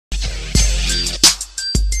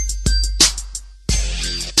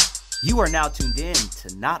You are now tuned in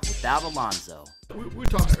to Not Without Alonzo. We were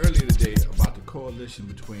talking earlier today about the correlation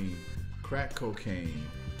between crack cocaine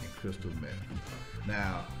and crystal meth.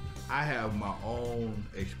 Now, I have my own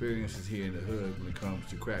experiences here in the hood when it comes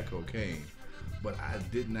to crack cocaine, but I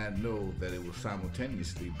did not know that it was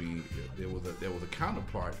simultaneously there was a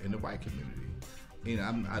counterpart in the white community. You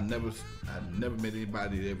know, I never met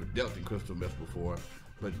anybody that ever dealt in crystal meth before,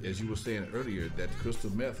 but as you were saying earlier, that crystal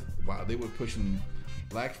meth, while they were pushing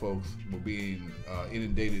black folks were being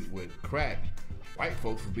inundated with crack, white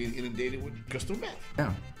folks were being inundated with crystal meth.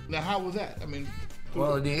 Yeah. Now, how was that? I mean,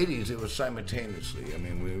 well, in the 80s, it was simultaneously. I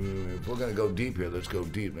mean, if we're going to go deep here, let's go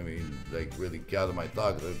deep. I mean, like, really gather my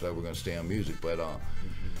thoughts. I thought we're going to stay on music, but...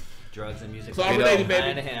 Drugs and music. Hand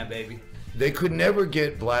in hand, baby. They could never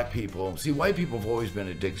get black people. See, white people have always been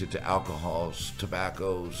addicted to alcohols,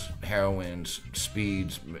 tobaccos, heroins,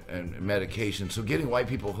 speeds, and medications. So getting white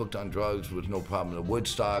people hooked on drugs was no problem. The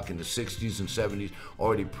Woodstock in the 60s and 70s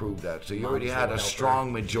already proved that. So you already had a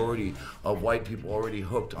strong majority of white people already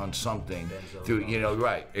hooked on something. Through, you know,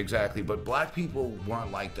 right, exactly. But black people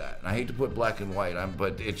weren't like that. And I hate to put black and white on,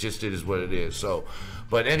 but it is what it is. So,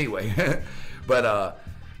 but anyway,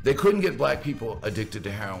 they couldn't get black people addicted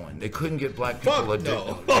to heroin. They couldn't get black people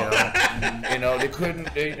addicted. No. They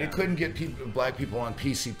couldn't get black people on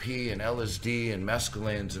PCP and LSD and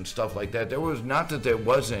mescalines and stuff like that. There was not that there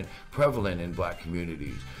wasn't prevalent in black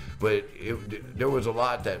communities, but there was a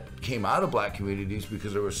lot that came out of black communities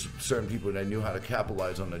because there were certain people that knew how to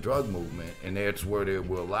capitalize on the drug movement, and that's where they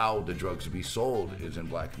were allowed the drugs to be sold is in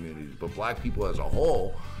black communities. But black people as a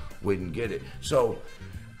whole wouldn't get it. So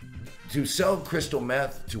to sell crystal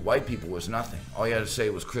meth to white people was nothing. All you had to say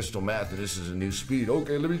was crystal meth, and this is a new speed.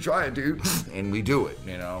 Okay, let me try it, dude. And we do it,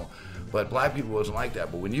 you know. But black people wasn't like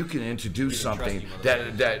that. But when you can introduce something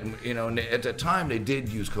that you know, at the time they did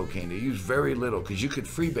use cocaine. They used very little because you could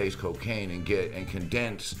freebase cocaine and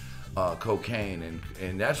condense cocaine,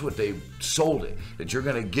 and that's what they sold it. That you're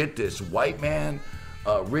gonna get this white man.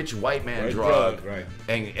 Rich white man drug, right.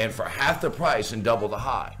 and for half the price and double the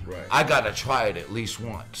high. Right. I gotta try it at least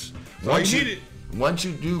once. Once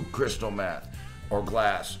you do crystal meth or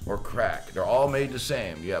glass or crack, they're all made the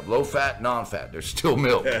same. You have low fat, non-fat. They're still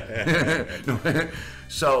milk.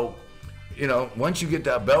 So, you know, once you get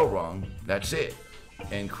that bell rung, that's it.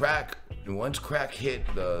 And once crack hit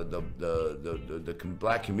the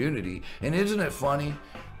black community, and isn't it funny?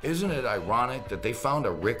 Isn't it ironic that they found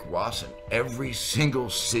a Rick Ross in every single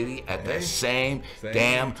city at the same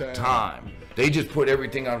damn time? They just put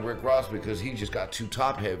everything on Rick Ross because he just got too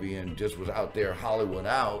top heavy and just was out there Hollywood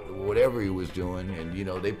out, or whatever he was doing, and you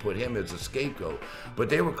know, they put him as a scapegoat. But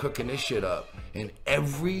they were cooking this shit up in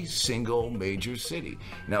every single major city.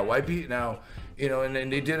 Now, white people, you know, and then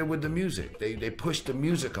they did it with the music. They pushed the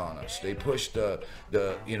music on us. They pushed the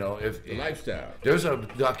you know, the lifestyle. There's a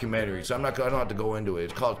documentary, so I don't have to go into it.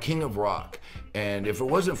 It's called King of Rock. And if it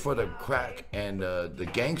wasn't for the crack and the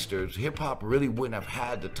gangsters, hip hop really wouldn't have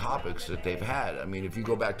had the topics that they've had. I mean, if you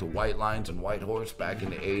go back to White Lines and White Horse back in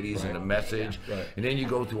the 80s, and The Message, and then you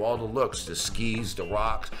go through all the looks, the skis, the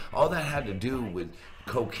rocks, all that had to do with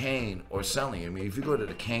cocaine or selling. I mean, if you go to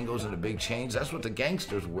the Kangos and the big chains, that's what the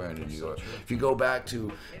gangsters were wearing in New York. If you go back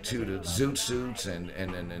to the zoot suits and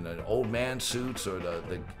the old man suits, or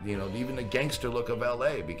the you know, even the gangster look of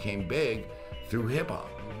LA became big through hip hop.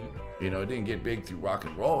 You know, it didn't get big through rock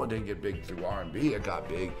and roll. It didn't get big through R&B. It got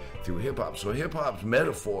big through hip hop. So hip hop's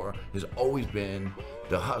metaphor has always been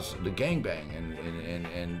the hustle, the gangbang,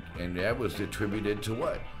 and that was attributed to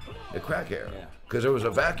what? The crack era. Because there was a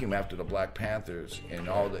vacuum after the Black Panthers and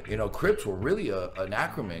all the, you know, Crips were really an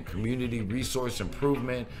acronym: Community Resource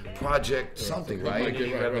Improvement Project something, right?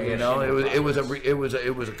 You know, it was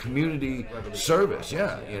a community service,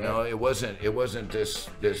 yeah. You know, it wasn't this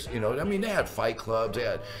you know. I mean, they had fight clubs,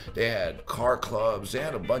 they had car clubs, they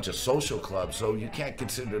had a bunch of social clubs. So you can't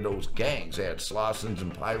consider those gangs. They had Slossons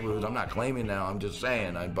and Pyrus. I'm not claiming now. I'm just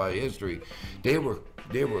saying, by history, they were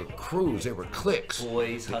crews, they were cliques.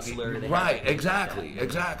 Boys, hustler. Right,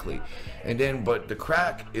 exactly. And then, but the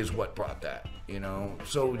crack is what brought that, you know?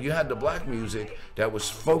 So you had the black music that was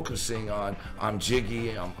focusing on, I'm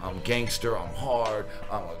jiggy, I'm gangster, I'm hard,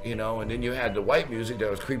 you know? And then you had the white music that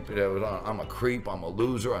was creepy, that was on, I'm a creep, I'm a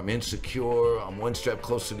loser, I'm insecure, I'm one step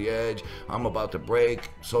close to the edge, I'm about to break,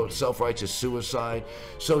 so self-righteous suicide.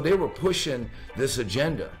 So they were pushing this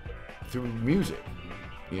agenda through music.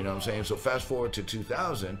 You know what I'm saying? So fast forward to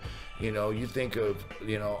 2000, you know, you think of,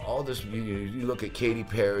 you know, all this, you look at Katy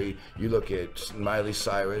Perry, you look at Miley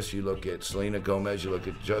Cyrus, you look at Selena Gomez, you look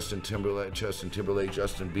at Justin Timberlake, Justin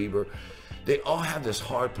Bieber. They all have this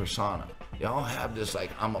hard persona. They all have this,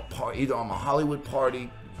 like, either I'm a Hollywood party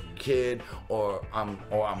kid or I'm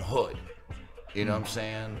hood. You know what I'm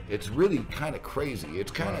saying? It's really kind of crazy.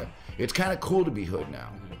 It's kind of cool to be hood now.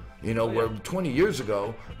 You know, where 20 years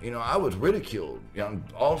ago, you know, I was ridiculed on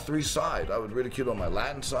all three sides. I was ridiculed on my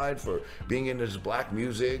Latin side for being into this black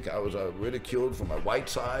music. I was ridiculed from my white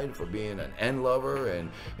side for being an N lover,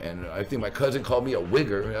 and I think my cousin called me a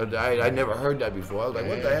wigger. I never heard that before. I was like,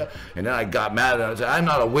 what the hell? And then I got mad at him. I said, I'm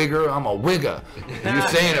not a wigger, I'm a wigger. You're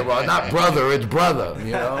saying it wrong. Not brother, it's brother.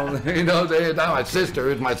 You know, you know, it's not my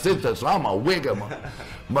sister, it's my sister, so I'm a wigger,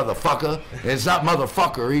 motherfucker. And it's not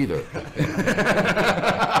motherfucker either.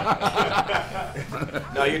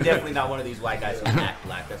 No, you're definitely not one of these white guys who act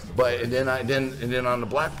black. That's the But and then on the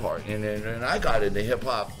black part, and then I got into hip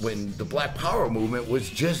hop when the Black Power movement was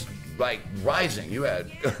just like rising. You had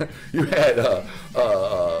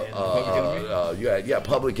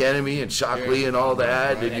Public Enemy and Shockley and all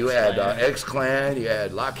that. And you had X-Clan, you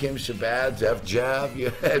had Lakim Shabazz, Def Jab, you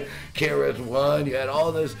had KRS-One, you had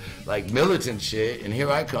all this like militant shit. And here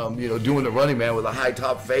I come, you know, doing the Running Man with a high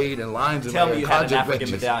top fade and lines. Tell and me you had an African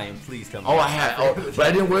medallion, please tell me. Oh, I had, but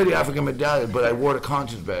I didn't wear the African medallion, but I wore the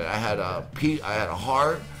conscience band. I had a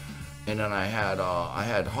heart. And then I had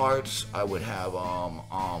hearts. I would have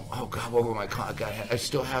oh God, what were my I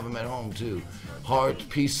still have them at home too. Hearts,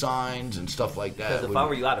 peace signs, and stuff like that. Because if I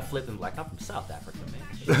were you, I'd have flipped and like, I'm from South Africa,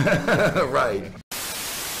 man. Right.